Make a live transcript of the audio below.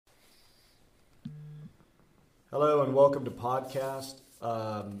Hello and welcome to podcast.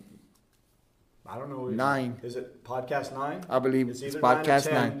 I don't know. 9. Is it podcast 9? I believe it's it's either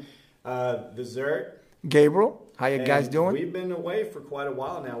podcast 9 or 10. This is Eric. Gabriel, how you guys doing? We've been away for quite a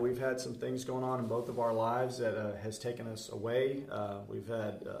while now. We've had some things going on in both of our lives that has taken us away. We've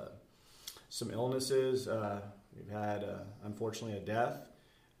had some illnesses. We've had, unfortunately, a death.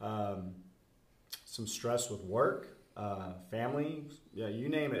 Some stress with work, family. Yeah, you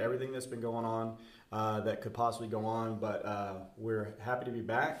name it. Everything that's been going on that could possibly go on. But we're happy to be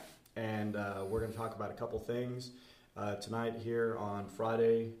back, and we're going to talk about a couple things. Tonight here on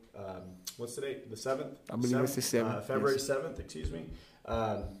Friday, what's the date? The 7th? I believe it's the 7th. February 7th, excuse me.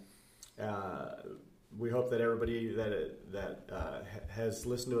 We hope that everybody that has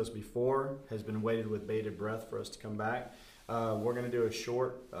listened to us before has been waiting with bated breath for us to come back. We're going to do a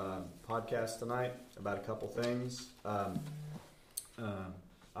short podcast tonight about a couple things.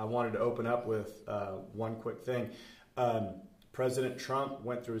 I wanted to open up with one quick thing. President Trump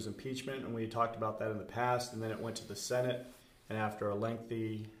went through his impeachment, and we talked about that in the past, and then it went to the Senate, and after a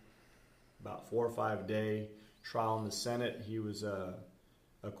lengthy, about 4 or 5 day trial in the Senate, he was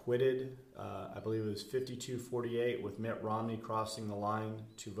acquitted. I believe it was 52-48, with Mitt Romney crossing the line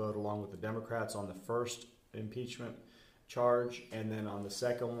to vote along with the Democrats on the first impeachment charge, and then on the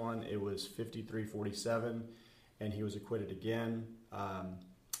second one, it was 53-47, and he was acquitted again.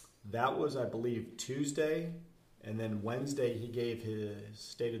 That was, I believe, Tuesday. And then Wednesday, he gave his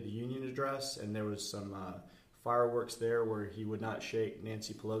State of the Union address, and there was some fireworks there where he would not shake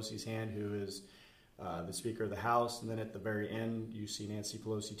Nancy Pelosi's hand, who is the Speaker of the House. And then at the very end, you see Nancy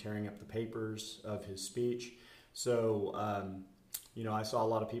Pelosi tearing up the papers of his speech. So, I saw a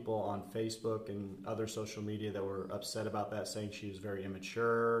lot of people on Facebook and other social media that were upset about that, saying she was very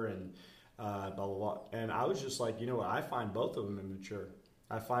immature and blah, blah, blah. And I was just like, you know what, I find both of them immature.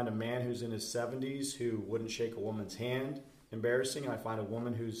 I find a man who's in his 70s who wouldn't shake a woman's hand embarrassing. I find a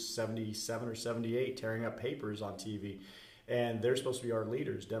woman who's 77 or 78 tearing up papers on TV. And they're supposed to be our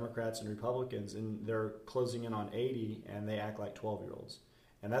leaders, Democrats and Republicans, and they're closing in on 80, and they act like 12-year-olds.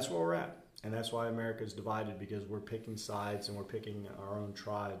 And that's where we're at. And that's why America's divided, because we're picking sides and we're picking our own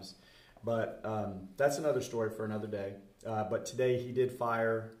tribes. But that's another story for another day. But today he did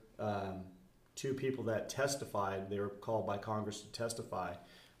fire 2 people that testified. They were called by Congress to testify.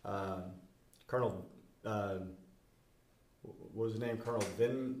 Colonel, what was his name? Colonel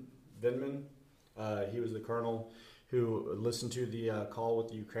Vindman. He was the colonel who listened to the call with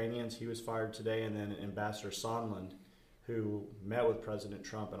the Ukrainians. He was fired today. And then Ambassador Sondland, who met with President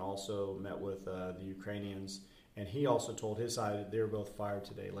Trump and also met with the Ukrainians. And he also told his side that they were both fired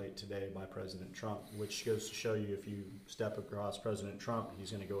today, late today, by President Trump, which goes to show you if you step across President Trump,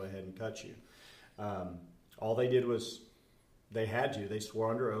 he's going to go ahead and cut you. All they did was they swore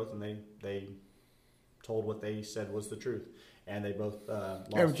under oath, and they told what they said was the truth, and they both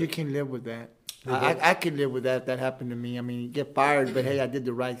lost. Yeah, but you can live with that. I could live with that if that happened to me. I mean, you get fired, but hey, I did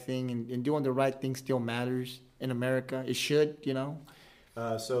the right thing, and doing the right thing still matters in America. It should,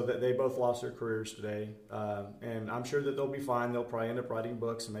 So that they both lost their careers today, and I'm sure that they'll be fine. They'll probably end up writing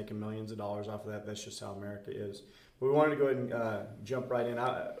books and making millions of dollars off of that. That's just how America is. But we wanted to go ahead and jump right in.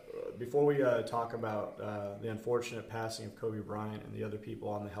 Before we talk about the unfortunate passing of Kobe Bryant and the other people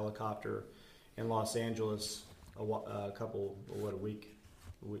on the helicopter in Los Angeles a week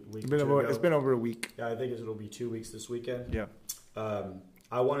It's been over a week. Yeah, I think it'll be 2 weeks this weekend. Yeah.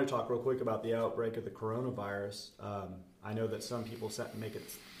 I want to talk real quick about the outbreak of the coronavirus. I know that some people make it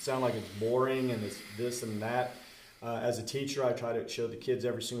sound like it's boring and it's this and that. As a teacher, I try to show the kids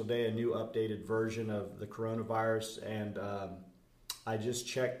every single day a new updated version of the coronavirus, and I just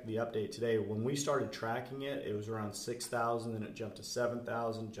checked the update today. When we started tracking it, it was around 6,000, then it jumped to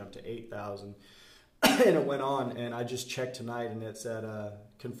 7,000, jumped to 8,000, and it went on. And I just checked tonight, and it's at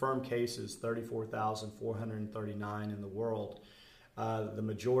confirmed cases, 34,439 in the world. The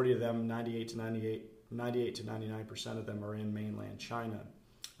majority of them, 98 to 99% of them are in mainland China.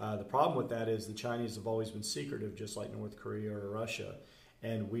 The problem with that is the Chinese have always been secretive, just like North Korea or Russia.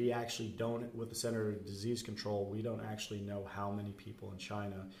 And we actually don't, with the Center for Disease Control, we don't actually know how many people in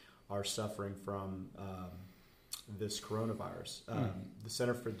China are suffering from this coronavirus. The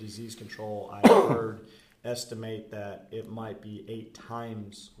Center for Disease Control, I heard, estimate that it might be 8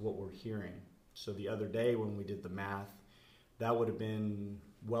 times what we're hearing. So the other day when we did the math, that would have been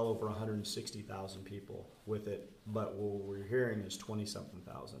well over 160,000 people with it, but what we're hearing is 20-something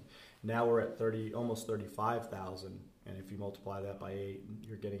thousand. Now we're at almost 35,000, and if you multiply that by 8,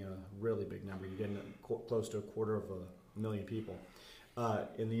 you're getting a really big number. You're getting close to 250,000 people.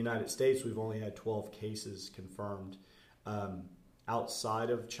 In the United States, we've only had 12 cases confirmed.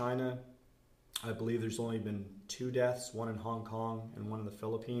 Outside of China, I believe there's only been 2 deaths, one in Hong Kong and one in the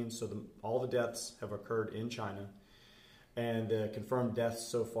Philippines. So all the deaths have occurred in China. And the confirmed deaths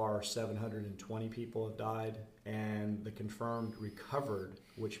so far, 720 people have died. And the confirmed recovered,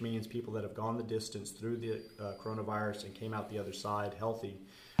 which means people that have gone the distance through the coronavirus and came out the other side healthy,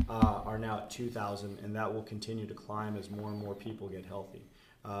 are now at 2,000. And that will continue to climb as more and more people get healthy.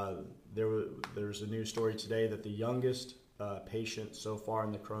 There's a news story today that the youngest patient so far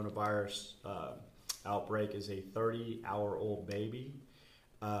in the coronavirus outbreak is a 30-hour-old baby.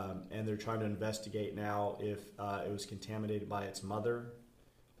 And they're trying to investigate now if it was contaminated by its mother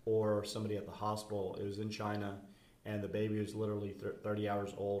or somebody at the hospital. It was in China, and the baby was literally 30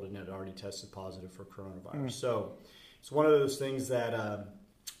 hours old and had already tested positive for coronavirus. So it's one of those things that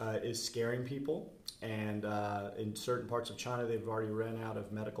is scaring people. And in certain parts of China, they've already run out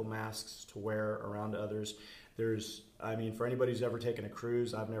of medical masks to wear around others. For anybody who's ever taken a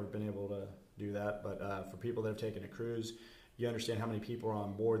cruise, I've never been able to do that, but for people that have taken a cruise, you understand how many people are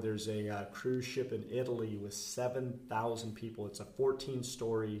on board. There's a cruise ship in Italy with 7,000 people. It's a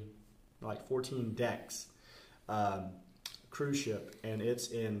 14-story, like 14 decks cruise ship, and it's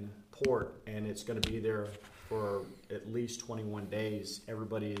in port, and it's going to be there for at least 21 days.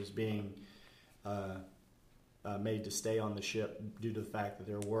 Everybody is being made to stay on the ship due to the fact that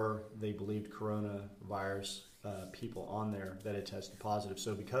there were, they believed, coronavirus people on there that had tested positive.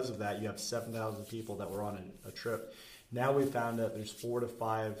 So because of that, you have 7,000 people that were on a trip. Now we found out there's 4 to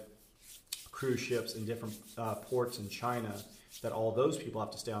 5 cruise ships in different ports in China that all those people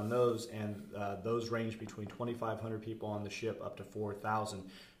have to stay on those, and those range between 2,500 people on the ship up to 4,000.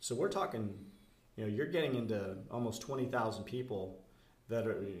 So we're talking, you're getting into almost 20,000 people that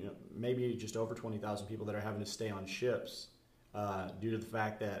are, maybe just over 20,000 people that are having to stay on ships due to the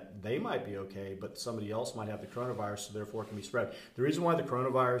fact that they might be okay, but somebody else might have the coronavirus, so therefore it can be spread. The reason why the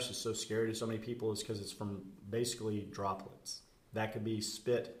coronavirus is so scary to so many people is because it's from basically droplets. That could be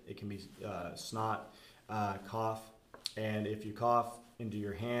spit, it can be snot, cough, and if you cough into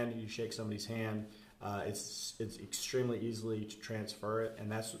your hand, you shake somebody's hand, it's extremely easily to transfer it, and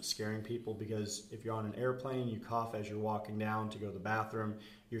that's what's scaring people, because if you're on an airplane, you cough as you're walking down to go to the bathroom,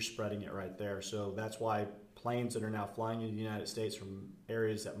 you're spreading it right there. So that's why planes that are now flying into the United States from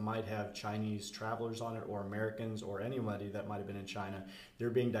areas that might have Chinese travelers on it, or Americans, or anybody that might have been in China, they're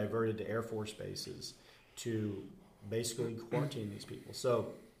being diverted to Air Force bases to basically quarantine these people.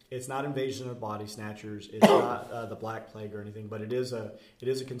 So it's not invasion of body snatchers. It's not the Black Plague or anything, but it is a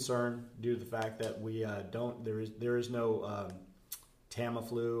concern due to the fact that we there is no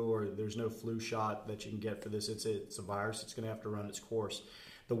Tamiflu, or there's no flu shot that you can get for this. It's a virus. It's going to have to run its course.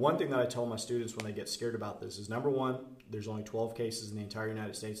 The one thing that I tell my students when they get scared about this is, number one, there's only 12 cases in the entire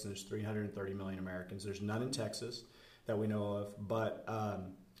United States, and there's 330 million Americans. There's none in Texas that we know of, but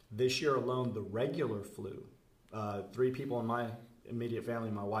this year alone, the regular flu, 3 people in my immediate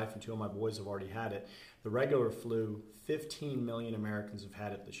family, my wife and 2 of my boys, have already had it. The regular flu, 15 million Americans have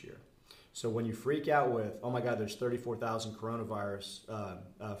had it this year. So when you freak out with, oh my God, there's 34,000 coronavirus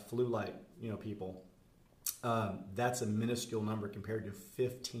flu-like people, that's a minuscule number compared to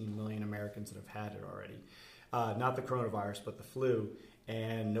 15 million Americans that have had it already. Not the coronavirus, but the flu.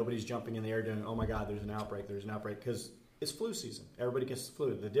 And nobody's jumping in the air doing, oh my God, there's an outbreak, because it's flu season. Everybody gets the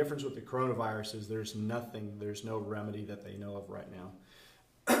flu. The difference with the coronavirus is there's no remedy that they know of right now.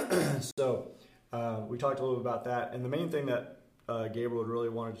 So we talked a little bit about that. And the main thing that Gabriel really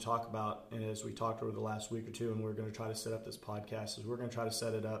wanted to talk about, and as we talked over the last week or two, and we're going to try to set up this podcast, is we're going to try to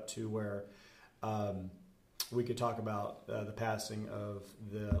set it up to where we could talk about the passing of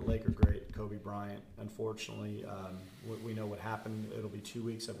the Laker great Kobe Bryant. Unfortunately, we know what happened. It'll be 2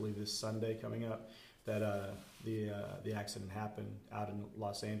 weeks, I believe, this Sunday coming up, that the accident happened out in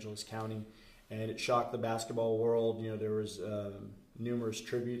Los Angeles County, and it shocked the basketball world. There was numerous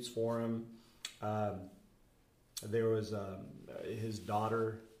tributes for him. There was his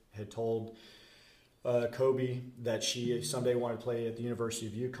daughter had told Kobe that she someday wanted to play at the University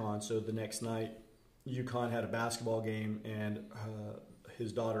of UConn. So the next night, UConn had a basketball game, and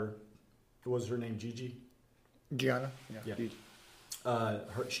his daughter, what was her name, Gianna? Yeah. Gigi.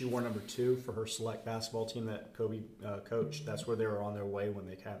 She wore number 2 for her select basketball team that Kobe coached. That's where they were on their way when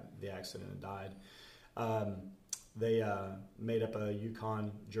they had the accident and died. They made up a UConn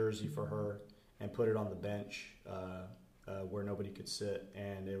jersey for her and put it on the bench where nobody could sit,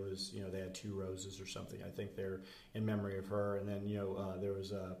 and it was, they had 2 roses or something. I think they're in memory of her. And then, there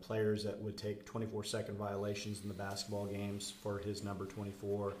was players that would take 24-second violations in the basketball games for his number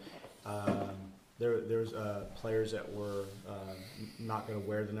 24. There's players that were not going to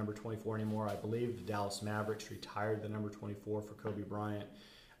wear the number 24 anymore. I believe the Dallas Mavericks retired the number 24 for Kobe Bryant.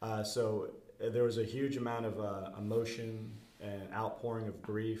 So there was a huge amount of emotion and outpouring of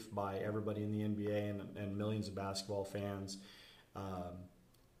grief by everybody in the NBA and millions of basketball fans.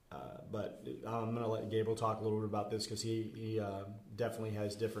 But I'm going to let Gabriel talk a little bit about this because he definitely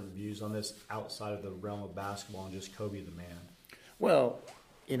has different views on this outside of the realm of basketball and just Kobe the man. Well,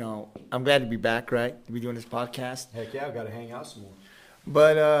 I'm glad to be back, right? To be doing this podcast. Heck yeah, I've got to hang out some more.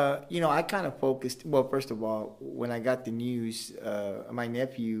 But, I kind of focused. Well, first of all, when I got the news, my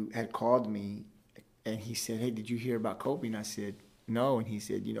nephew had called me and he said, "Hey, did you hear about Kobe?" And I said, "No." And he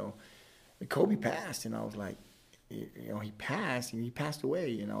said, Kobe passed. And I was like, he passed and he passed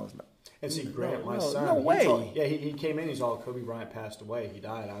away. And I was like, and see, Grant, my son, no way. He came in, he's all, Kobe Bryant passed away, he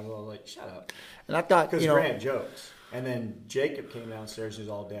died. I was all like, shut up. And I thought, because Grant jokes. And then Jacob came downstairs and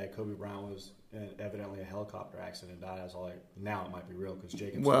he's all, Dad, Kobe Bryant was evidently a helicopter accident and died. I was all like, now it might be real because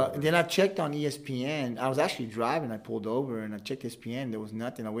Jacob's. Well, then I checked on ESPN. I was actually driving. I pulled over and I checked ESPN. There was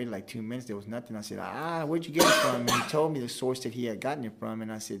nothing. I waited like 2 minutes. There was nothing. I said, where'd you get it from? And he told me the source that he had gotten it from.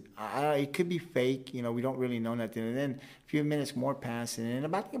 And I said, it could be fake. We don't really know nothing. And then a few minutes more passed. And then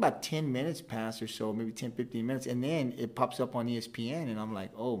about 10 minutes passed or so, maybe 10, 15 minutes. And then it pops up on ESPN. And I'm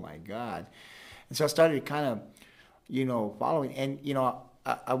like, oh, my God. And so I started kind of, following. And,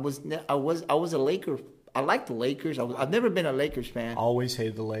 I was a Laker. I like the Lakers. I've never been a Lakers fan. Always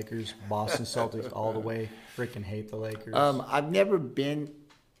hated the Lakers. Boston Celtics all the way. Freaking hate the Lakers. I've never been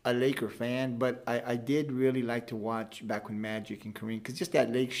a Laker fan, but I did really like to watch back when Magic and Kareem, because just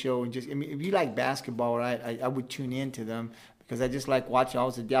that Lake show and if you like basketball, right, I would tune into them because I just like watching. I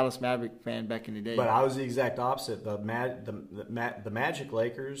was a Dallas Maverick fan back in the day. But I was the exact opposite. The Magic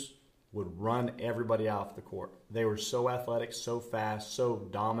Lakers would run everybody off the court. They were so athletic, so fast, so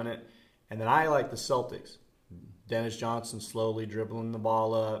dominant. And then I like the Celtics. Dennis Johnson slowly dribbling the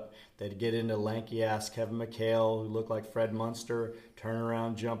ball up. They'd get into lanky-ass Kevin McHale, who looked like Fred Munster,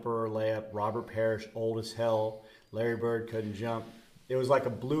 turnaround jumper or layup. Robert Parrish, old as hell. Larry Bird couldn't jump. It was like a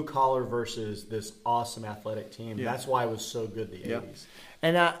blue-collar versus this awesome athletic team. Yeah. That's why it was so good the 80s.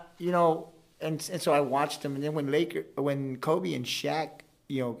 And, and so I watched them. And then when Kobe and Shaq,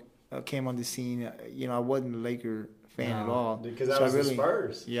 came on the scene, I wasn't a Laker fan at all. Because that was the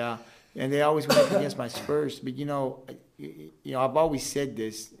Spurs. Yeah. And they always went up against my Spurs. But, I've always said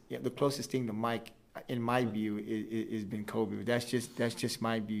this. The closest thing to Mike, in my view, is been Kobe. But that's just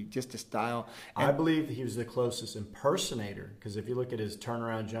my view, just the style. And I believe he was the closest impersonator. Because if you look at his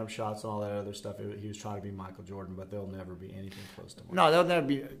turnaround jump shots and all that other stuff, he was trying to be Michael Jordan. But there'll never be anything close to Mike. No, there'll never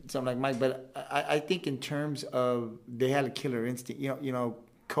be something like Mike. But I think in terms of they had a killer instinct.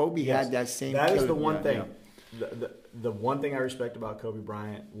 Kobe had that same. That is the one thing. Yeah. The one thing I respect about Kobe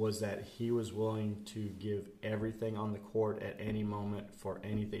Bryant was that he was willing to give everything on the court at any moment for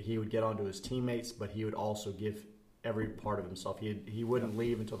anything. He would get onto his teammates, but he would also give every part of himself. He wouldn't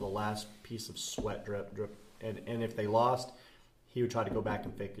leave until the last piece of sweat drip. And if they lost, he would try to go back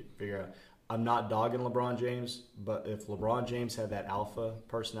and figure out. I'm not dogging LeBron James, but if LeBron James had that alpha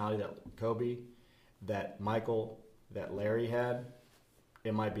personality that Kobe, that Michael, that Larry had,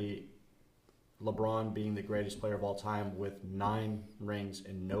 it might be LeBron being the greatest player of all time with 9 rings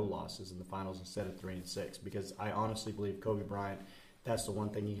and no losses in the finals instead of 3 and 6. Because I honestly believe Kobe Bryant, that's the one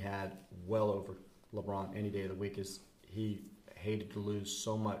thing he had well over LeBron any day of the week, is he hated to lose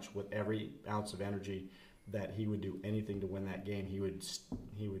so much with every ounce of energy that he would do anything to win that game. He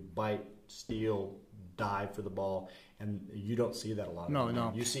would bite, steal, dive for the ball. And you don't see that a lot.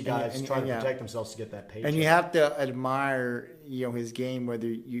 No. You see guys trying to protect themselves to get that paycheck. And you have to admire, his game, whether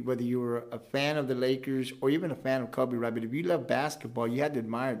you were a fan of the Lakers or even a fan of Kobe, right? But if you love basketball, you had to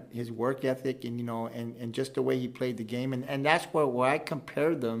admire his work ethic and and just the way he played the game. And that's where I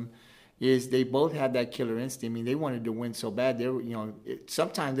compare them. Is they both had that killer instinct. I mean, they wanted to win so bad. They were,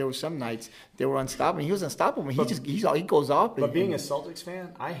 sometimes there were some nights they were unstoppable. He was unstoppable. He goes off. But being a Celtics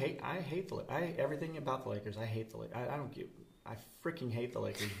fan, I hate everything about the Lakers. I hate the Lakers. I freaking hate the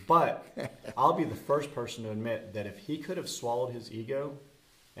Lakers. But I'll be the first person to admit that if he could have swallowed his ego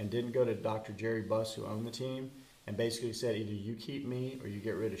and didn't go to Dr. Jerry Buss, who owned the team, and basically said either you keep me or you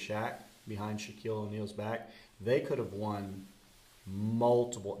get rid of Shaq behind Shaquille O'Neal's back, they could have won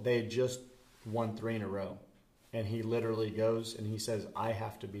multiple. They had just won 3 in a row, and he literally goes and he says, I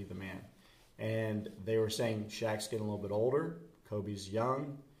have to be the man. And they were saying Shaq's getting a little bit older, Kobe's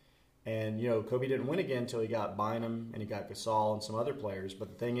young, and Kobe didn't win again until he got Bynum and he got Gasol and some other players. But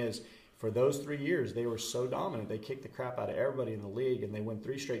the thing is, for those 3 years they were so dominant, they kicked the crap out of everybody in the league, and they won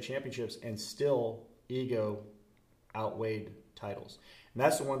 3 straight championships, and still ego outweighed titles. And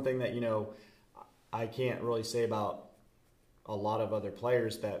that's the one thing that I can't really say about a lot of other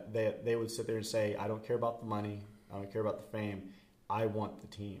players, that they would sit there and say, I don't care about the money, I don't care about the fame, I want the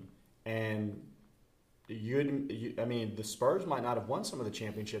team. And I mean, the Spurs might not have won some of the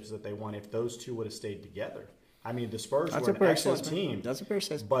championships that they won if those two would have stayed together. I mean, the Spurs were an excellent team. That's a fair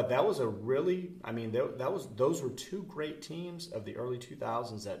assessment. But that was a really, I mean, those were two great teams of the early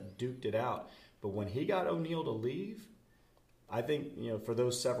 2000s that duked it out. But when he got O'Neal to leave, I think, for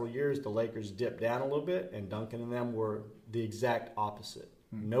those several years, the Lakers dipped down a little bit, and Duncan and them were the exact opposite.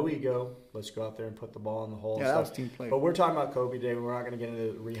 No ego. Let's go out there and put the ball in the hole. Yeah, that was team play. But we're talking about Kobe today. We're not going to get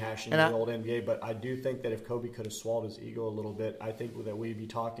into rehashing the old NBA. But I do think that if Kobe could have swallowed his ego a little bit, I think that we'd be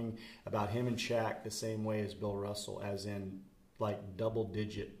talking about him and Shaq the same way as Bill Russell, as in like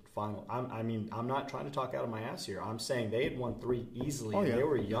double-digit final. I'm not trying to talk out of my ass here. I'm saying they had won 3 easily. Oh, yeah. And they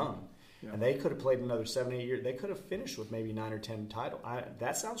were young. Yeah. And they could have played another 7, 8 years. They could have finished with maybe 9 or 10 titles.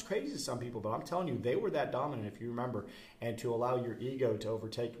 That sounds crazy to some people, but I'm telling you, they were that dominant, if you remember. And to allow your ego to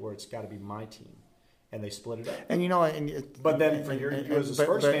overtake where it's got to be my team. And they split it up. And but then for you as a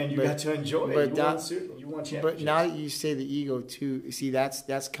Spurs fan, you got to enjoy it. You won championships. But now that you say the ego too, see,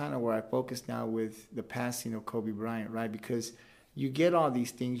 that's kind of where I focus now with the passing of Kobe Bryant, right? Because you get all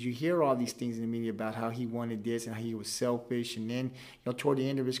these things, you hear all these things in the media about how he wanted this and how he was selfish, and then toward the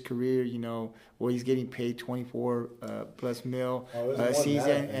end of his career, where he's getting paid 24 plus mil a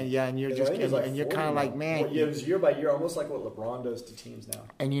season, and you're just and you're kind of like, man, it was year by year, almost like what LeBron does to teams now.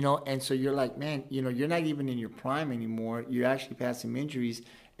 And and so you're like, man, you're not even in your prime anymore. You're actually past some injuries.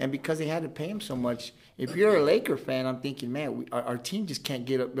 And because they had to pay him so much, if you're a Laker fan, I'm thinking, man, our team just can't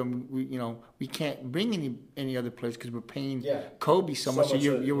get up. We can't bring any other players because we're paying Kobe so much. So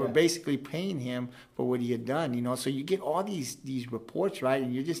you were basically paying him for what he had done. So you get all these reports, right?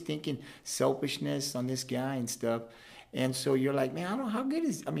 And you're just thinking selfishness on this guy and stuff. And so you're like, man, I don't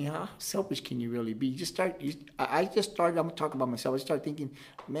know how selfish can you really be? I'm going to talk about myself. I started thinking,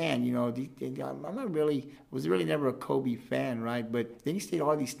 man, I'm not really, was really never a Kobe fan, right? But then you say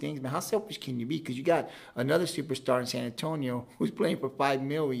all these things, man, how selfish can you be? Because you got another superstar in San Antonio who's playing for $5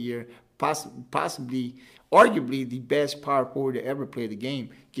 million a year, possibly, arguably the best power forward to ever play the game,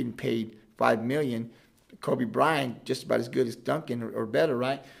 getting paid $5 million. Kobe Bryant, just about as good as Duncan or better,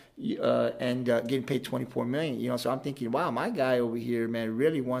 right? And getting paid $24 million, so I'm thinking, wow, my guy over here, man,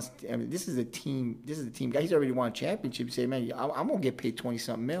 really wants. This is a team guy. He's already won a championship. You say, man, I'm gonna get paid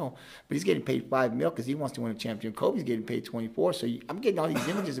 20-something mil, but he's getting paid $5 million because he wants to win a championship. Kobe's getting paid 24. So I'm getting all these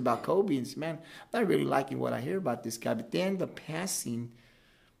images about Kobe, and man, I'm not really liking what I hear about this guy. But then the passing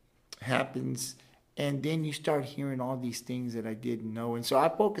happens. And then you start hearing all these things that I didn't know. And so I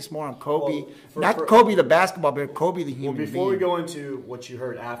focus more on Kobe, Kobe the basketball, but Kobe the human being. Before we go into what you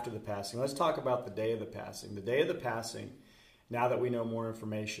heard after the passing, let's talk about the day of the passing. The day of the passing, now that we know more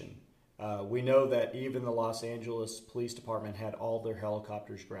information, we know that even the Los Angeles Police Department had all their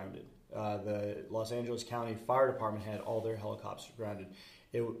helicopters grounded. The Los Angeles County Fire Department had all their helicopters grounded.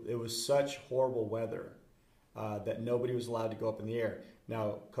 It was such horrible weather that nobody was allowed to go up in the air.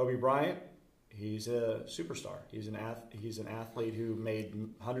 Now, Kobe Bryant, he's a superstar. He's an athlete who made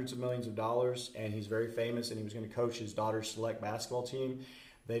hundreds of millions of dollars, and he's very famous, and he was going to coach his daughter's select basketball team.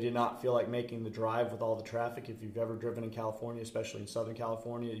 They did not feel like making the drive with all the traffic. If you've ever driven in California, especially in Southern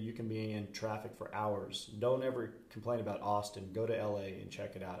California, you can be in traffic for hours. Don't ever complain about Austin. Go to LA and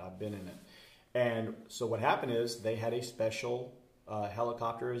check it out. I've been in it. And so what happened is they had a special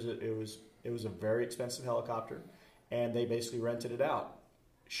helicopter. It was a very expensive helicopter, and they basically rented it out.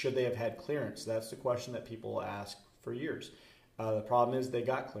 Should they have had clearance? That's the question that people ask for years. The problem is they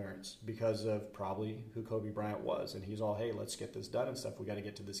got clearance because of probably who Kobe Bryant was. And he's all, hey, let's get this done and stuff. We got to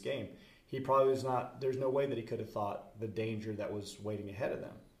get to this game. He probably was not, there's no way that he could have thought the danger that was waiting ahead of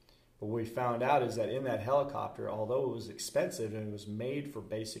them. But what we found out is that in that helicopter, although it was expensive and it was made for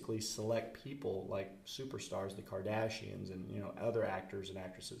basically select people like superstars, the Kardashians and other actors and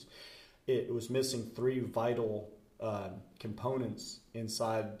actresses, it was missing 3 vital components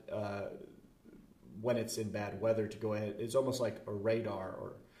inside when it's in bad weather to go ahead. It's almost like a radar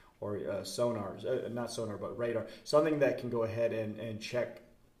or sonar, not sonar, but radar, something that can go ahead and check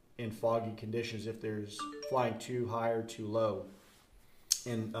in foggy conditions if there's flying too high or too low.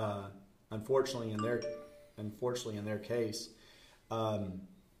 And unfortunately, in their case,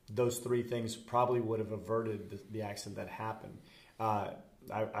 those 3 things probably would have averted the accident that happened.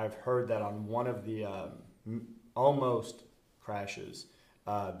 I've heard that on one of the almost crashes,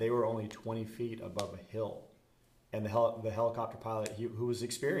 they were only 20 feet above a hill, and the helicopter pilot, who was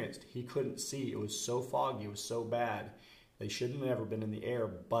experienced, he couldn't see. It was so foggy, it was so bad. They shouldn't have ever been in the air,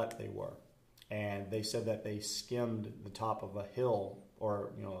 but they were. And they said that they skimmed the top of a hill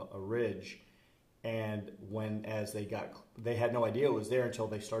or a ridge, and they had no idea it was there until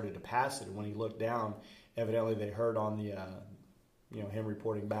they started to pass it. And when he looked down, evidently they heard on him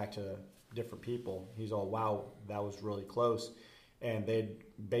reporting back to different people. He's all, wow, that was really close. And they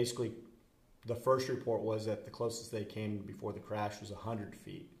basically, the first report was that the closest they came before the crash was 100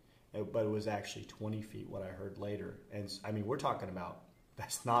 feet. But it was actually 20 feet, what I heard later. And I mean, we're talking about,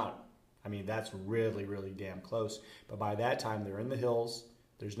 that's really, really damn close. But by that time, they're in the hills.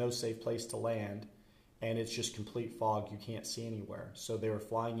 There's no safe place to land. And it's just complete fog. You can't see anywhere. So they were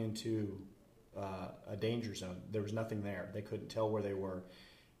flying into a danger zone. There was nothing there. They couldn't tell where they were.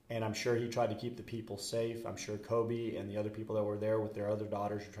 And I'm sure he tried to keep the people safe. I'm sure Kobe and the other people that were there with their other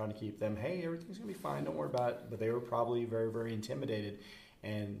daughters were trying to keep them, hey, everything's going to be fine. Don't worry about it. But they were probably very, very intimidated.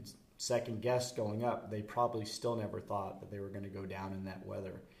 And second guess going up, they probably still never thought that they were going to go down in that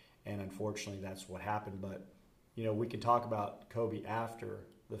weather. And unfortunately, that's what happened. But, we can talk about Kobe after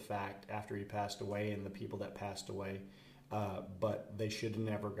the fact, after he passed away and the people that passed away. But they should have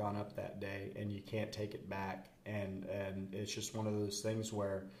never gone up that day, and you can't take it back. And it's just one of those things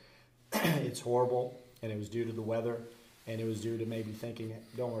where it's horrible, and it was due to the weather, and it was due to maybe thinking,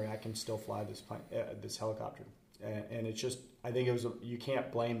 don't worry, I can still fly this helicopter. And it's just, I think you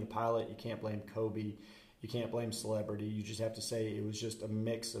can't blame the pilot, you can't blame Kobe, you can't blame celebrity. You just have to say it was just a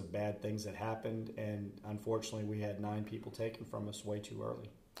mix of bad things that happened, and unfortunately we had 9 people taken from us way too early.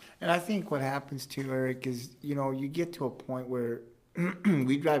 And I think what happens too, Eric, is, you get to a point where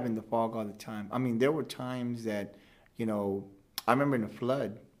we drive in the fog all the time. I mean, there were times that, I remember in the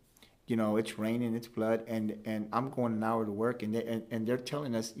flood, it's raining, it's flood, and I'm going an hour to work, and they're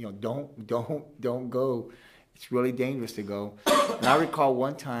telling us, don't go. It's really dangerous to go. And I recall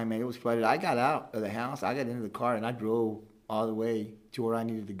one time, and it was flooded. I got out of the house, I got into the car, and I drove all the way to where I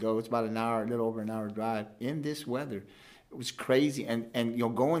needed to go. It's about an hour, a little over an hour drive in this weather. It was crazy, and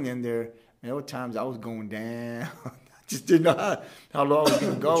going in there were times I was going down. I just didn't know how long I was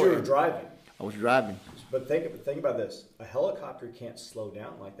going to go. But you were driving. I was driving. But think about this. A helicopter can't slow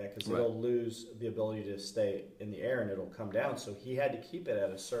down like that because it'll lose the ability to stay in the air and it'll come down. So he had to keep it at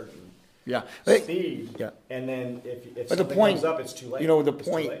a certain speed. Yeah. And then if something comes up, it's too late.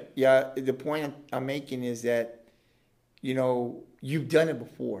 The point I'm making is that, you've done it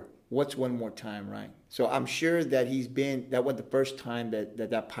before. What's one more time, right? So I'm sure that that wasn't the first time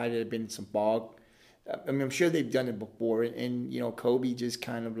that pilot had been in some fog. I mean, I'm sure they've done it before. And Kobe just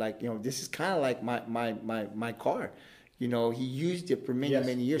kind of like, this is kind of like my car. He used it for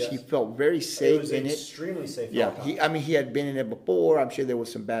many years. Yes. He felt very safe in it. Extremely safe. Yeah, he had been in it before. I'm sure there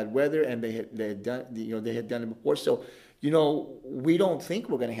was some bad weather, and they had done it before. So, we don't think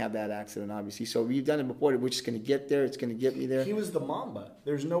we're going to have that accident, obviously. So we've done it before. We're just going to get there. It's going to get me there. He was the Mamba.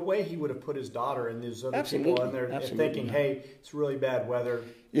 There's no way he would have put his daughter and these other people in there thinking, hey, it's really bad weather.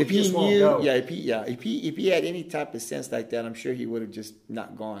 If he knew, if he had any type of sense like that, I'm sure he would have just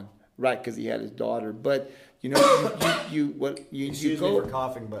not gone, right? Because he had his daughter. But you go. Excuse me for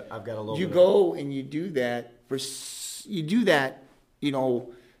coughing, but I've got a little. You go and you do that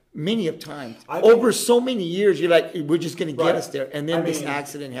many of times over so many years. You're like, we're just going to get us there, and then this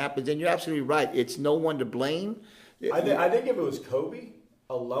accident happens. And you're absolutely right. It's no one to blame. I think if it was Kobe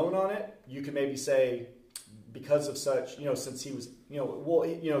alone on it, you could maybe say, because of such, since he was,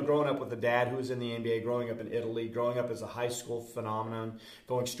 growing up with a dad who was in the NBA, growing up in Italy, growing up as a high school phenomenon,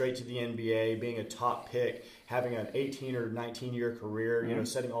 going straight to the NBA, being a top pick, having an 18 or 19-year career,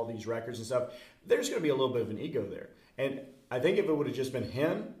 setting all these records and stuff, there's going to be a little bit of an ego there. And I think if it would have just been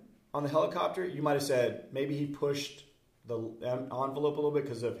him on the helicopter, you might have said maybe he pushed the envelope a little bit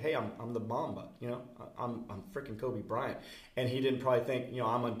because of, hey, I'm the Mamba, I'm freaking Kobe Bryant. And he didn't probably think,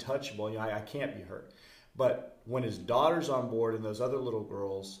 I'm untouchable, I can't be hurt. But when his daughter's on board and those other little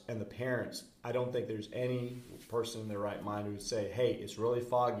girls and the parents, I don't think there's any person in their right mind who would say, hey, it's really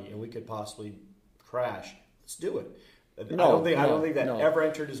foggy and we could possibly crash. Let's do it. I don't think that ever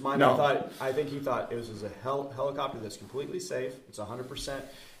entered his mind. No. I think he thought it was a helicopter that's completely safe. It's 100%.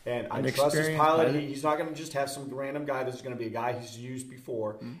 And I trust his pilot. He's not going to just have some random guy. This is going to be a guy he's used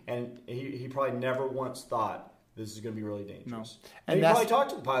before. Mm-hmm. And he probably never once thought this is going to be really dangerous. No. And he probably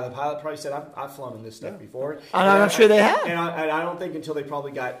talked to the pilot. The pilot probably said, I've flown in this stuff before. And I'm sure they have. And I don't think until they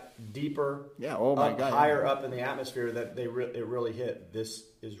probably got deeper, higher up in the atmosphere that it really hit. This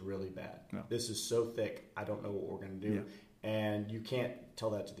is really bad. No. This is so thick. I don't know what we're going to do. Yeah. And you can't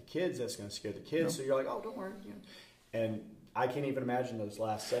tell that to the kids. That's going to scare the kids. No. So you're like, oh, don't worry. And I can't even imagine those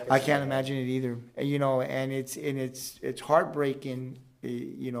last seconds. I can't imagine it either. And it's heartbreaking,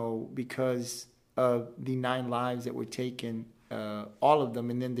 because of the 9 lives that were taken, all of them,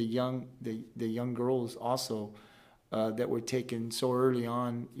 and then the young girls also that were taken so early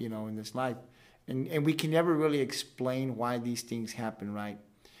on, in this life, and we can never really explain why these things happen, right?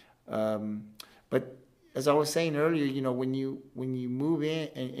 But as I was saying earlier, when you move in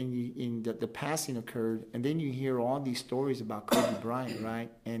and the passing occurred, and then you hear all these stories about Kobe Bryant, right?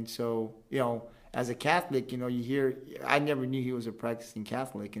 And so, as a Catholic, you hear, I never knew he was a practicing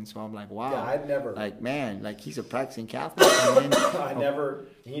Catholic, and so I'm like, wow, Yeah, I'd never. like, man, like he's a practicing Catholic. And then,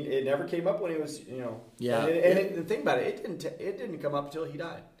 it never came up when he was, Yeah. And the thing about it didn't come up until he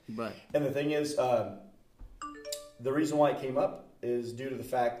died. Right. And the thing is, the reason why it came up is due to the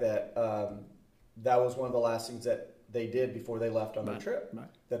fact that that was one of the last things that they did before they left on their trip,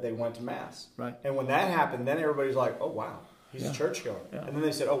 that they went to Mass. Right. And when that happened, then everybody's like, oh, wow, he's a churchgoer. Yeah. And then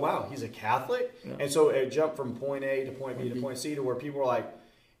they said, oh, wow, he's a Catholic? Yeah. And so it jumped from point A to point B to point C to where people were like,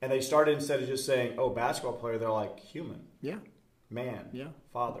 and they started, instead of just saying, oh, basketball player, they're like, human. Yeah. Man. Yeah.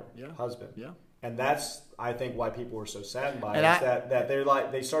 Father. Yeah. Husband. Yeah. And that's, I think, why people were so saddened by it. And Is that they're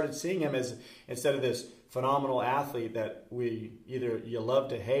like, they started seeing him as, instead of this phenomenal athlete that you love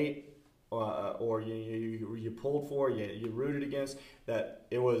to hate, or you pulled for, you rooted against, that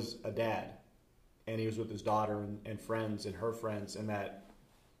it was a dad, and he was with his daughter and friends and her friends, and that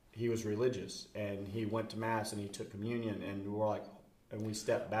he was religious, and he went to Mass and he took communion, and we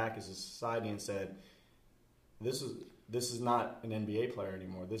stepped back as a society and said, this is not an NBA player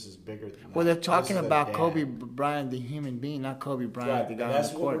anymore. This is bigger than that. Well, they're talking about Kobe Bryant, the human being, not Kobe Bryant, the guy on the court.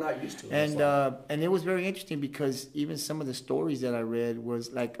 That's what we're not used to. And it was very interesting because even some of the stories that I read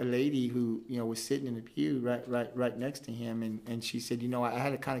was like a lady who was sitting in the pew right next to him, and she said, I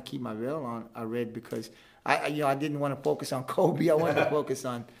had to kind of keep my veil on. I read because I didn't want to focus on Kobe. I wanted to focus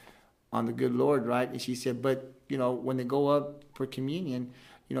on the good Lord, right? And she said, but when they go up for communion,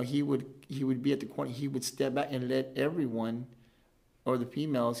 he would be at the corner. He would step back and let everyone, or the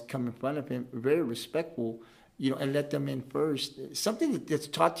females, come in front of him, very respectful, and let them in first. Something that's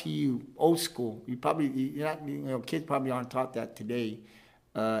taught to you old school. Kids probably aren't taught that today.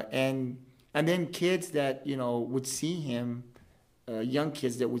 And then kids that would see him, young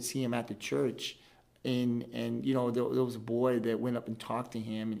kids that would see him at the church. And there was a boy that went up and talked to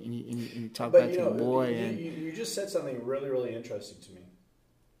him, and he talked back to the boy. You just said something really, really interesting to me.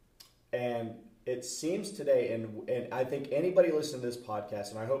 And it seems today, and I think anybody listening to this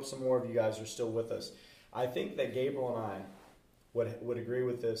podcast, and I hope some more of you guys are still with us, I think that Gabriel and I would agree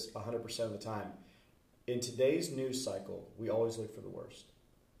with this 100% of the time. In today's news cycle, we always look for the worst.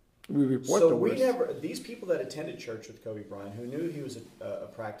 We report the worst. These people that attended church with Kobe Bryant, who knew he was a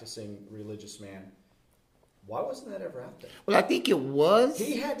practicing religious man, why wasn't that ever out there? Well, I think it was.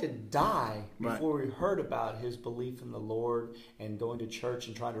 He had to die before we heard about his belief in the Lord and going to church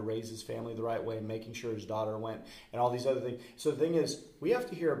and trying to raise his family the right way and making sure his daughter went and all these other things. So the thing is, we have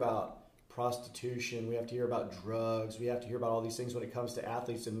to hear about prostitution. We have to hear about drugs. We have to hear about all these things when it comes to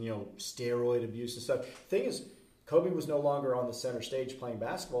athletes and, steroid abuse and stuff. The thing is, Kobe was no longer on the center stage playing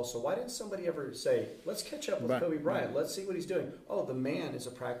basketball, so why didn't somebody ever say, let's catch up with Kobe Bryant. Let's see what he's doing. Oh, the man is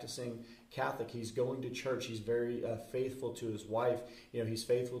a practicing Catholic. He's going to church. He's very faithful to his wife. He's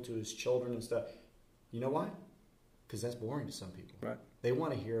faithful to his children and stuff. You know why? Because that's boring to some people. Right. They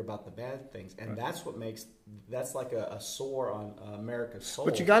want to hear about the bad things, and that's what that's like a sore on America's soul.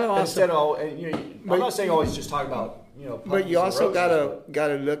 But you got to also. I'm not saying always just talk about But you also got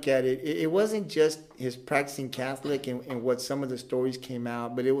to look at it. It wasn't just his practicing Catholic and what some of the stories came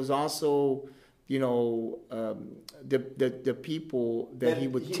out, but it was also the people that he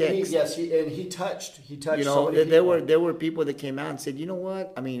would text. He touched. There were people that came out and said, you know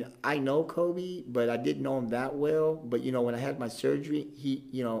what? I mean, I know Kobe, but I didn't know him that well. But when I had my surgery,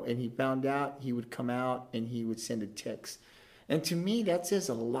 and he found out, he would come out and he would send a text. And to me, that says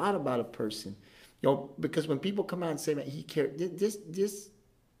a lot about a person. Because when people come out and say, man, he cared. This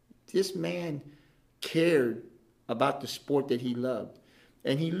man cared about the sport that he loved.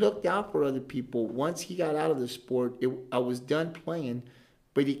 And he looked out for other people. Once he got out of the sport, I was done playing,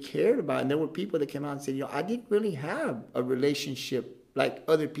 but he cared about it. And there were people that came out and said, I didn't really have a relationship like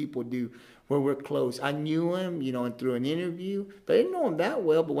other people do where we're close. I knew him, and through an interview, but I didn't know him that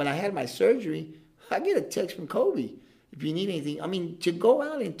well. But when I had my surgery, I get a text from Kobe. If you need anything, I mean, to go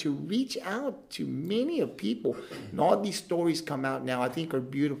out and to reach out to many of people, and all these stories come out now, I think are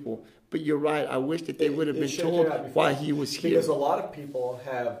beautiful. But you're right. I wish that they would have been told why he was here. Because a lot of people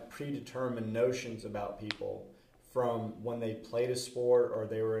have predetermined notions about people from when they played a sport or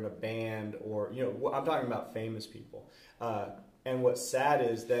they were in a band or, I'm talking about famous people. And what's sad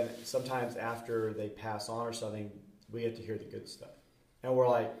is that sometimes after they pass on or something, we get to hear the good stuff. And we're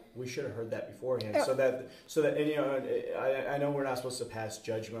like, we should have heard that beforehand. Yeah. So that I know we're not supposed to pass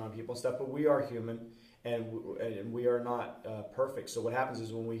judgment on people and stuff, but we are human. and we are not perfect. So what happens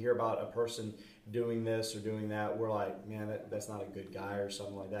is when we hear about a person doing this or doing that, we're like, man, that's not a good guy or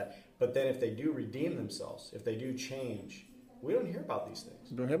something like that. But then if they do redeem themselves, if they do change, we don't hear about these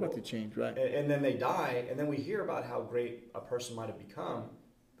things. We don't hear about the change, right? And then they die, and then we hear about how great a person might have become,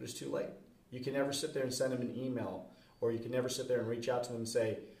 but it's too late. You can never sit there and send them an email, or you can never sit there and reach out to them and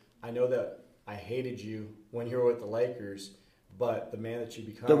say, I know that I hated you when you were with the Lakers, but the man that you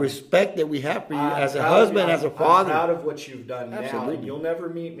become. The respect that we have for you as a husband, as a father. I'm proud of what you've done Absolutely. now. And you'll never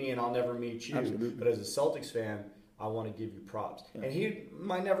meet me, and I'll never meet you. Absolutely. But as a Celtics fan, I want to give you props. Yeah. And he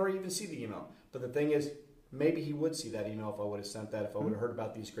might never even see the email. But the thing is, maybe he would see that email if I would have sent that, if I would have heard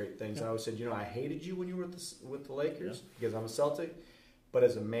about these great things. Yeah. And I would have said, you know, I hated you when you were with the Lakers because I'm a Celtic. But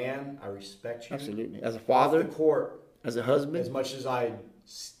as a man, I respect you. Absolutely. As a father. Off the court. As a husband. As much as I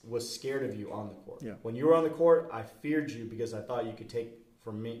was scared of you on the court. Yeah. When you were on the court, I feared you because I thought you could take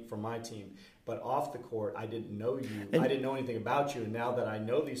from my team. But off the court, I didn't know you. I didn't know anything about you. And now that I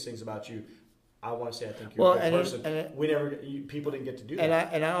know these things about you, I want to say I think you're a good person. People didn't get to do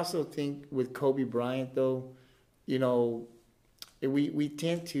that. And I also think with Kobe Bryant, though, you know, we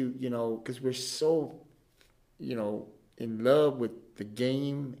tend to, you know, because we're so, you know, in love with the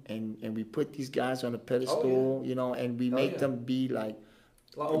game, and we put these guys on a pedestal, you know, and we make them be like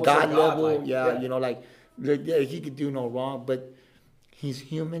God level, you know, like he could do no wrong, but he's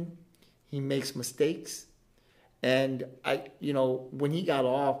human. He makes mistakes. And you know, when he got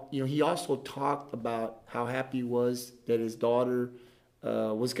off, you know, he also talked about how happy he was that his daughter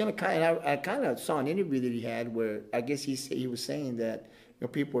was going to I kind of saw an interview that he had where I guess he was saying that, you know,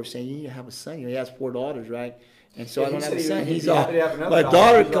 people were saying, you need to have a son. You know, he has 4 daughters, right? And so I don't have a son. He's off. My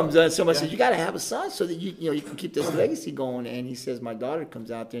daughter comes out, and somebody says, you got to have a son so that you can keep this legacy going. And he says, my daughter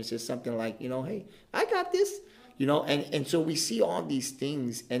comes out there and says something like, you know, hey, I got this. You know, and so we see all these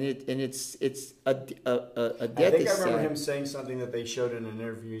things, and it's a death. I think I remember him saying something that they showed in an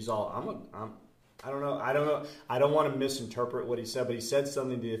interview. He's all, I don't know. I don't want to misinterpret what he said, but he said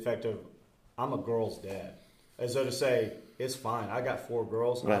something to the effect of, I'm a girl's dad. As though to say, it's fine. I got 4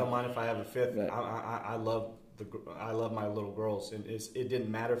 girls. Right. I don't mind if I have a 5th. Right. I love my little girls, and it didn't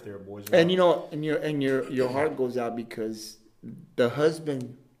matter if they were boys or and not. You know, and your heart goes out because the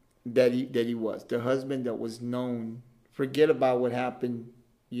husband that he was, the husband that was known, forget about what happened,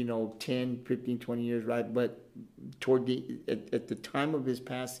 you know, 10, 15, 20 years, right? But at the time of his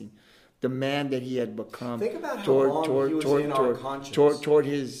passing, the man that he had become, think about how long he was in our conscience. Toward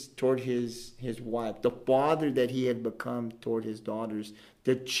his wife, the father that he had become toward his daughters,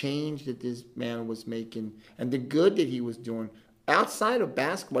 the change that this man was making, and the good that he was doing outside of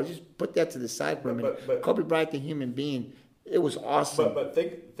basketball. Just put that to the side for a minute. But Kobe Bryant, the human being, it was awesome. But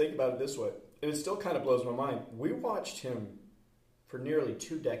think about it this way, and it still kind of blows my mind. We watched him for nearly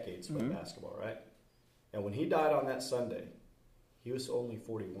 2 decades play basketball, right? And when he died on that Sunday, he was only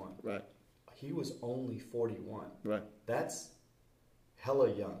 41. Right. He was only 41. Right. That's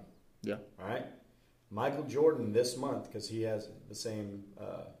hella young. Yeah. All right. Michael Jordan this month, because he has the same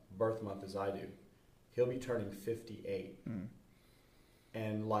birth month as I do, he'll be turning 58.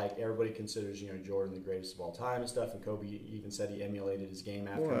 And like everybody considers, you know, Jordan the greatest of all time and stuff. And Kobe even said he emulated his game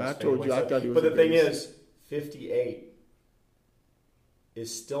after. Well, I told you, I thought he was. But the thing is, 58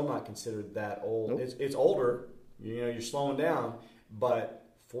 is still not considered that old. Nope. It's older. You know, you're slowing down, but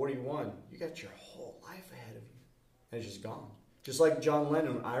 41, you got your whole life ahead of you, and it's just gone. Just like John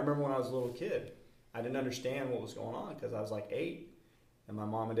Lennon. I remember when I was a little kid, I didn't understand what was going on because I was like 8, and my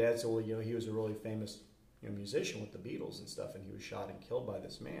mom and dad said, well, you know, he was a really famous, you know, musician with the Beatles and stuff, and he was shot and killed by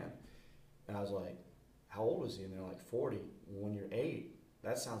this man. And I was like, how old was he? And they're like 40. When you're 8,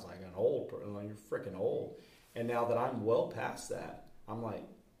 that sounds like an old person. Like, you're freaking old. And now that I'm well past that, I'm like,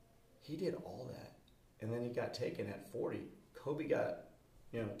 he did all that, and then he got taken at 40. Kobe got,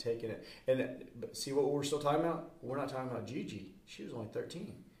 you know, taken it. And see what we're still talking about? We're not talking about Gigi. She was only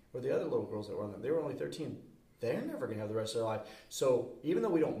 13. Or the other little girls that were on them, they were only 13. They're never going to have the rest of their life. So even though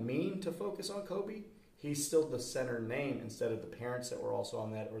we don't mean to focus on Kobe, he's still the center name instead of the parents that were also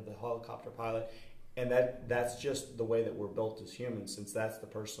on that, or the helicopter pilot. And that's just the way that we're built as humans. Since that's the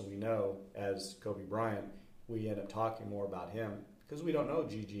person we know as Kobe Bryant, we end up talking more about him because we don't know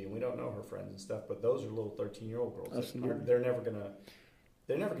Gigi and we don't know her friends and stuff. But those are little 13-year-old girls. Absolutely. They're never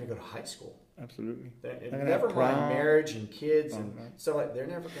gonna go to high school. Absolutely. Never mind marriage and kids and stuff like. They're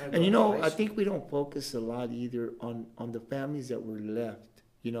never gonna. And you know, I think we don't focus a lot either on the families that were left.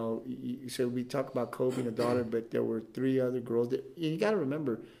 You know, so we talk about Kobe and the daughter, but there were 3 other girls. You got to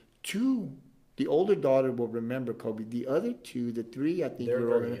remember, 2 The older daughter will remember Kobe. The other two, the three, I think They're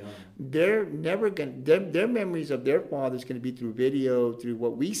are older. very young. They're never gonna. Their memories of their father's gonna be through video, through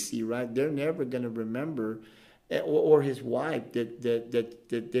what we see. Right? They're never gonna remember, or his wife that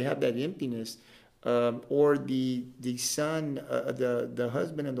they have that emptiness, or the son, the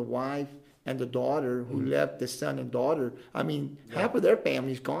husband and the wife and the daughter who left the son and daughter. I mean, half of their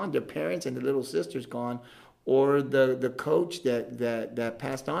family's gone. Their parents and the little sister's gone. Or the coach that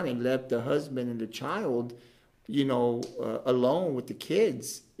passed on and left the husband and the child, alone with the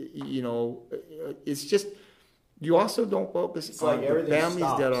kids. It's just, you also don't focus on the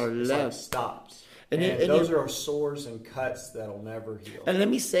families that are left. Stops. And those are sores and cuts that'll never heal. And let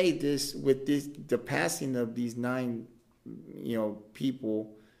me say this, with the passing of these 9,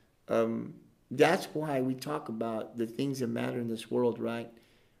 people, that's why we talk about the things that matter in this world, right?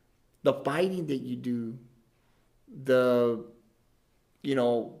 The fighting that you do,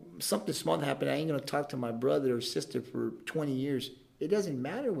 something small happened. I ain't gonna talk to my brother or sister for 20 years. It doesn't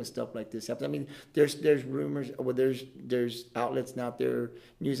matter when stuff like this happens. I mean, there's rumors. Well, there's outlets out there,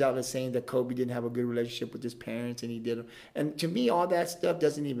 news outlets saying that Kobe didn't have a good relationship with his parents, and he did. And to me, all that stuff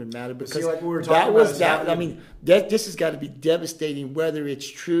doesn't even matter, because like we were talking about, this has got to be devastating. Whether it's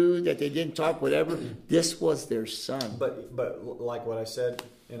true that they didn't talk, whatever. This was their son. But like what I said,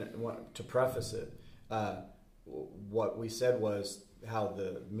 to preface it. What we said was how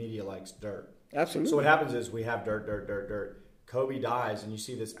the media likes dirt. Absolutely. So what happens is we have dirt. Kobe dies, and you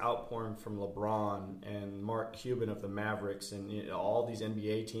see this outpouring from LeBron and Mark Cuban of the Mavericks, and all these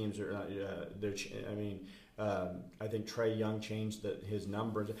NBA teams are. I think Trae Young changed his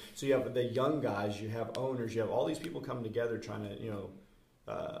numbers. So you have the young guys, you have owners, you have all these people coming together trying to,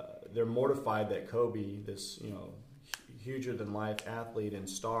 they're mortified that Kobe, this huger than life athlete and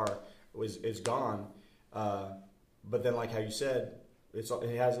star, is gone. But then, like how you said, it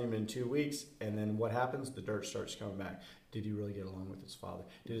hasn't even been 2 weeks, and then what happens? The dirt starts coming back. Did he really get along with his father?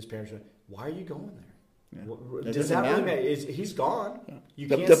 Did his parents? Why are you going there? Yeah. Does that really matter? He's gone. Yeah. You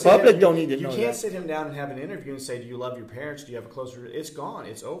The can't public don't need to know You can't that. sit him down and have an interview and say, "Do you love your parents? Do you have a closer?" It's gone.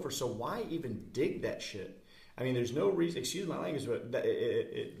 It's over. So why even dig that shit? I mean, there's no reason. Excuse my language, but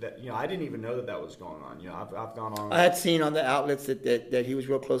I didn't even know that was going on. I've gone on. I had seen on the outlets that he was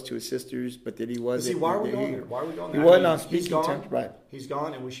real close to his sisters, but that he wasn't. See, why are we going there? Why are we going there? He wasn't on speaking terms, right? He's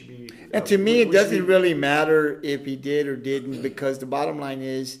gone, and we should be. And to me, it doesn't really matter if he did or didn't, because the bottom line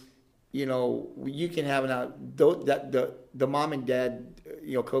is, you can have the mom and dad,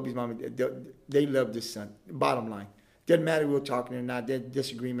 Kobe's mom and dad, they love this son. Bottom line, doesn't matter if we're talking or not. There's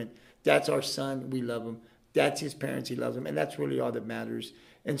disagreement. That's our son. We love him. That's his parents. He loves them, and that's really all that matters.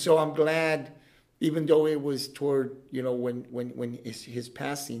 And so I'm glad, even though it was toward when his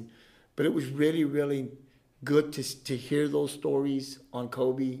passing, but it was really, really good to hear those stories on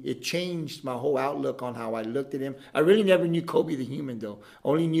Kobe. It changed my whole outlook on how I looked at him. I really never knew Kobe the human, though.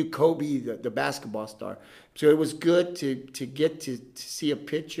 Only knew Kobe the basketball star. So it was good to get to see a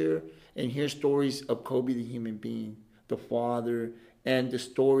picture and hear stories of Kobe the human being, the father, and the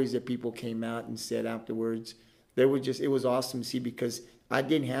stories that people came out and said afterwards. It was awesome to see, because I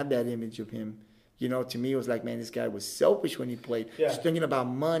didn't have that image of him. To me, it was like, man, this guy was selfish when he played. Yeah. Just thinking about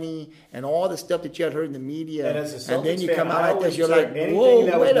money and all the stuff that you had heard in the media. And as a Celtics and then you fan, come out I like this, you're always like, anything whoa,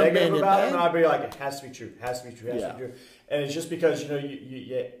 that was wait a negative minute, about man. him, I'd be like, it has to be true. Has to be true. Yeah. And it's just because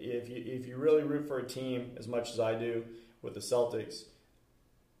if you really root for a team as much as I do with the Celtics,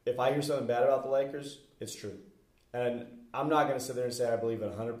 if I hear something bad about the Lakers, it's true. And I'm not going to sit there and say I believe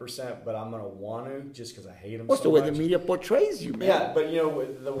it 100%, but I'm going to want to, just because I hate him. What's so the way much. the media portrays you, man? Yeah, but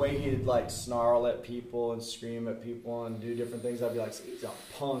with the way he'd snarl at people and scream at people and do different things, I'd be like, he's a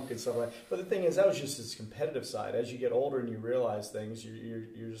punk and stuff like that. But the thing is, that was just his competitive side. As you get older and you realize things,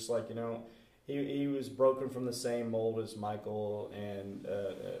 you're just like, he was broken from the same mold as Michael and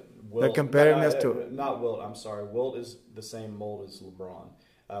Wilt. The competitiveness to not Wilt. I'm sorry. Wilt is the same mold as LeBron.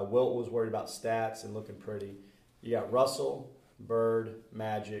 Wilt was worried about stats and looking pretty. You got Russell, Bird,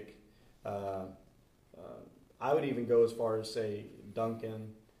 Magic. I would even go as far as say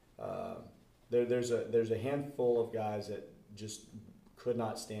Duncan. There's a handful of guys that just could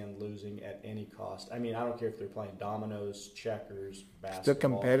not stand losing at any cost. I mean, I don't care if they're playing dominoes, checkers,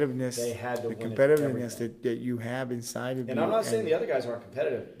 basketball. The competitiveness. They had to win competitiveness that you have inside of you. And I'm not saying the other guys aren't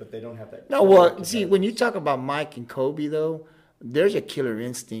competitive, but they don't have that. No, well, see, when you talk about Mike and Kobe, though, there's a killer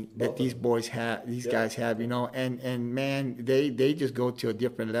instinct that Both these of them. boys have, these guys have, and man, they just go to a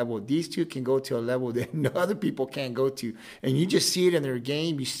different level. These two can go to a level that no other people can't go to, and you just see it in their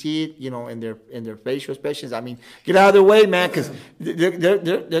game. You see it, in their facial expressions. I mean, get out of their way, man, because they're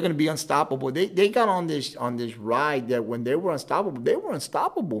going to be unstoppable. They got on this ride that when they were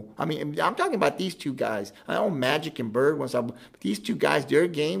unstoppable. I mean, I'm talking about these two guys. I know Magic and Bird were unstoppable, but these two guys, their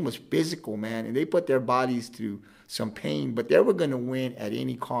game was physical, man, and they put their bodies through some pain, but they were going to win at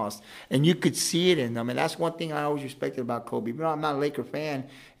any cost, and you could see it in them. And that's one thing I always respected about Kobe. I'm not a Laker fan,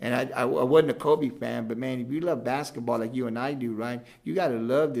 and I wasn't a Kobe fan, but man, if you love basketball like you and I do, right, you got to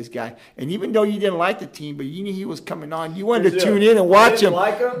love this guy. And even though you didn't like the team, but you knew he was coming on, you wanted to tune in and watch him,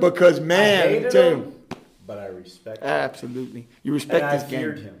 because man, I hated him, but I respect him. Absolutely, you respect this game. I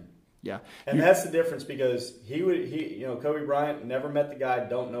feared him. Yeah, and that's the difference, because Kobe Bryant never met the guy,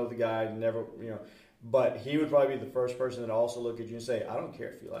 don't know the guy, never, but he would probably be the first person that also look at you and say, I don't care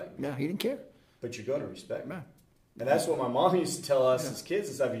if you like me. No, he didn't care. But you're going to respect me. Yeah. And that's what my mom used to tell us as kids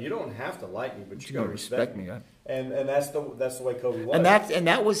and stuff. You don't have to like me, but you're going to respect me. Right? And that's the way Kobe was. And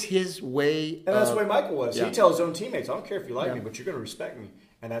that was his way. And that's the way Michael was. Yeah. He tells his own teammates, I don't care if you like me, but you're going to respect me.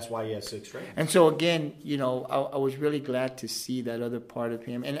 And that's why he has 6 rings. And so again, I was really glad to see that other part of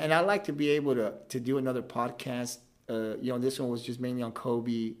him. And I'd like to be able to do another podcast. This one was just mainly on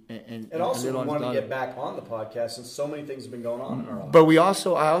Kobe and also we wanted to get back on the podcast since so many things have been going on in our lives. But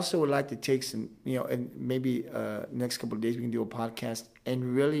I also would like to take some, and maybe next couple of days we can do a podcast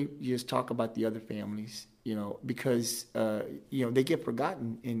and really just talk about the other families, because they get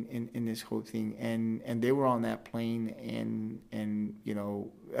forgotten in this whole thing, and they were on that plane, and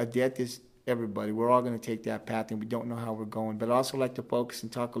a death is everybody. We're all going to take that path, and we don't know how we're going. But I'd also like to focus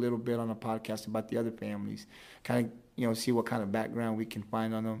and talk a little bit on a podcast about the other families, kind of see what kind of background we can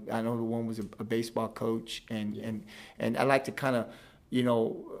find on them. I know the one was a baseball coach, and I like to kind of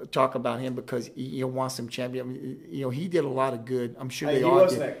talk about him because he won some champion. I mean, he did a lot of good. I'm sure they all did. He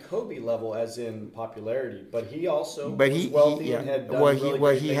wasn't at Kobe level as in popularity, but he also was wealthy and had done really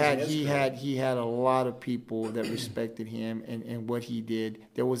good things in his career. He had a lot of people that respected him and what he did.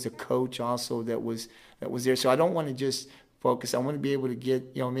 There was a coach also that was there. So I don't want to just focus. I want to be able to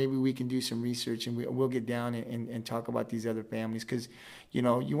get, maybe we can do some research and we'll get down and talk about these other families, because, you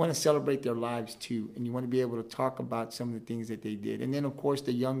want to celebrate their lives too, and you want to be able to talk about some of the things that they did. And then, of course,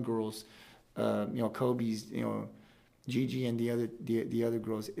 the young girls, Kobe's, Gigi and the other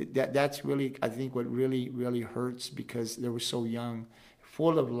girls. That's really, I think, what really, really hurts, because they were so young,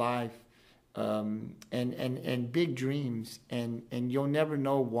 full of life, and big dreams, and you'll never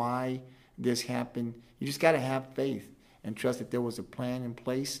know why this happened. You just got to have faith and trust that there was a plan in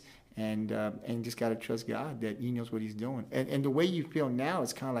place, and just got to trust God that He knows what He's doing. And the way you feel now,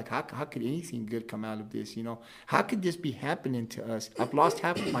 it's kind of like, how could anything good come out of this? How could this be happening to us? I've lost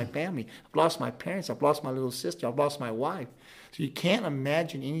half of my family. I've lost my parents. I've lost my little sister. I've lost my wife. So you can't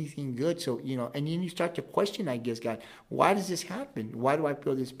imagine anything good. So, and then you start to question, I guess, God, why does this happen? Why do I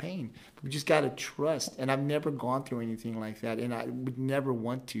feel this pain? We just got to trust. And I've never gone through anything like that, and I would never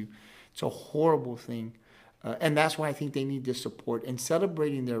want to. It's a horrible thing. And that's why I think they need this support and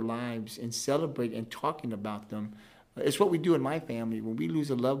celebrating their lives and celebrate and talking about them. It's what we do in my family. When we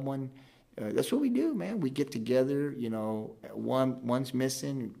lose a loved one, that's what we do, man. We get together, one's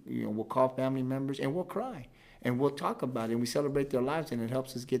missing, we'll call family members and we'll cry and we'll talk about it and we celebrate their lives, and it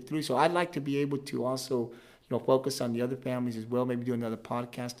helps us get through. So I'd like to be able to also, focus on the other families as well, maybe do another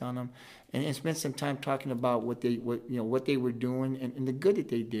podcast on them and spend some time talking about what they were doing and the good that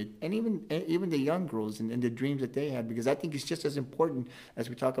they did, and even the young girls and the dreams that they had, because I think it's just as important as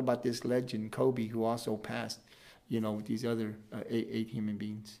we talk about this legend, Kobe, who also passed, with these other 8 human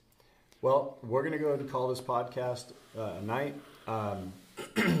beings. Well, we're going to go ahead and call this podcast a night.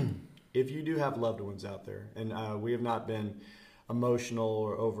 If you do have loved ones out there, and we have not been emotional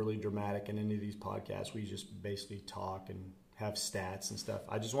or overly dramatic in any of these podcasts, we just basically talk and have stats and stuff.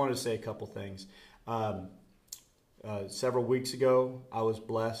 I just wanted to say a couple things. Several weeks ago, I was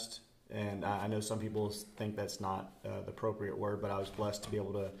blessed, and I know some people think that's not the appropriate word, but I was blessed to be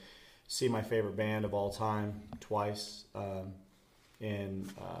able to see my favorite band of all time twice, in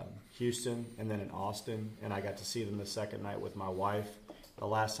Houston and then in Austin, and I got to see them the second night with my wife. The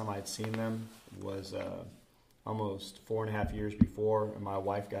last time I had seen them was almost 4.5 years before, and my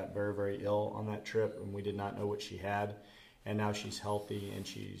wife got very, very ill on that trip, and we did not know what she had. And now she's healthy, and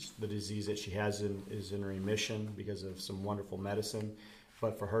the disease that she has is in remission because of some wonderful medicine.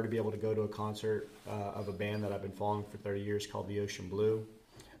 But for her to be able to go to a concert of a band that I've been following for 30 years called the Ocean Blue,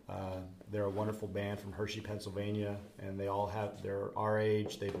 they're a wonderful band from Hershey, Pennsylvania, and they're our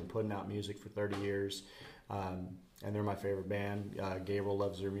age. They've been putting out music for 30 years. and they're my favorite band. Gabriel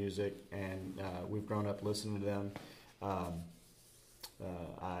loves their music, and we've grown up listening to them.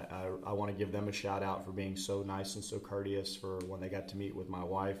 I want to give them a shout out for being so nice and so courteous for when they got to meet with my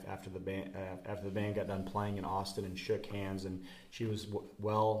wife after the band got done playing in Austin and shook hands, and she was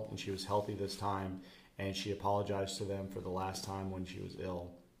well and she was healthy this time, and she apologized to them for the last time when she was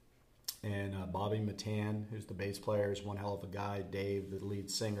ill. And Bobby Matan, who's the bass player, is one hell of a guy. Dave, the lead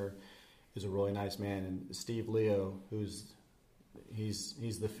singer, is a really nice man, and Steve Leo, he's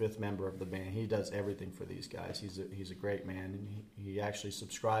the fifth member of the band. He does everything for these guys. He's a great man, and he actually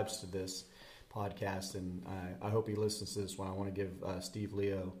subscribes to this podcast, and I hope he listens to this one. I want to give Steve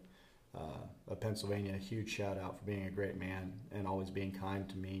Leo of Pennsylvania a huge shout out for being a great man and always being kind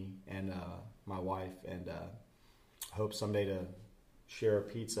to me and my wife, and hope someday to share a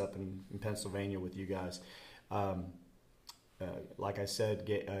pizza up in Pennsylvania with you guys. Like I said,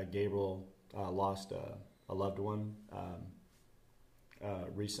 Gabriel lost a loved one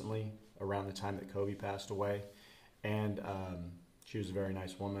recently around the time that Kobe passed away, and she was a very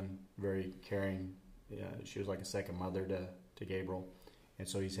nice woman, very caring. She was like a second mother to Gabriel, and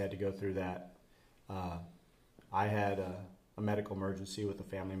so he's had to go through that. I had a medical emergency with a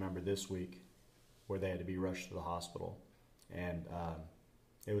family member this week where they had to be rushed to the hospital, and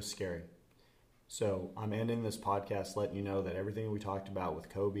it was scary. So I'm ending this podcast letting you know that everything we talked about with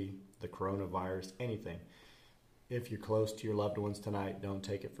Kobe, the coronavirus, anything, if you're close to your loved ones tonight, don't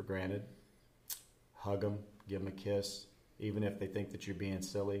take it for granted. Hug them, give them a kiss. Even if they think that you're being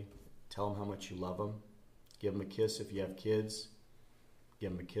silly, tell them how much you love them. Give them a kiss if you have kids.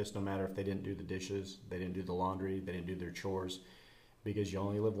 Give them a kiss no matter if they didn't do the dishes, they didn't do the laundry, they didn't do their chores, because you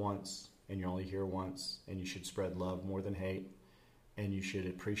only live once and you're only here once, and you should spread love more than hate, and you should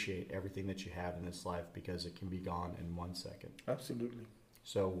appreciate everything that you have in this life because it can be gone in 1 second. Absolutely.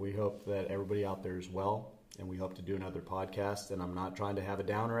 So we hope that everybody out there is well, and we hope to do another podcast. And I'm not trying to have a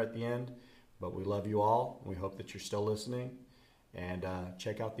downer at the end, but we love you all. We hope that you're still listening, and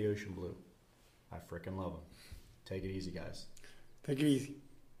check out the Ocean Blue. I freaking love them. Take it easy, guys. Take it easy.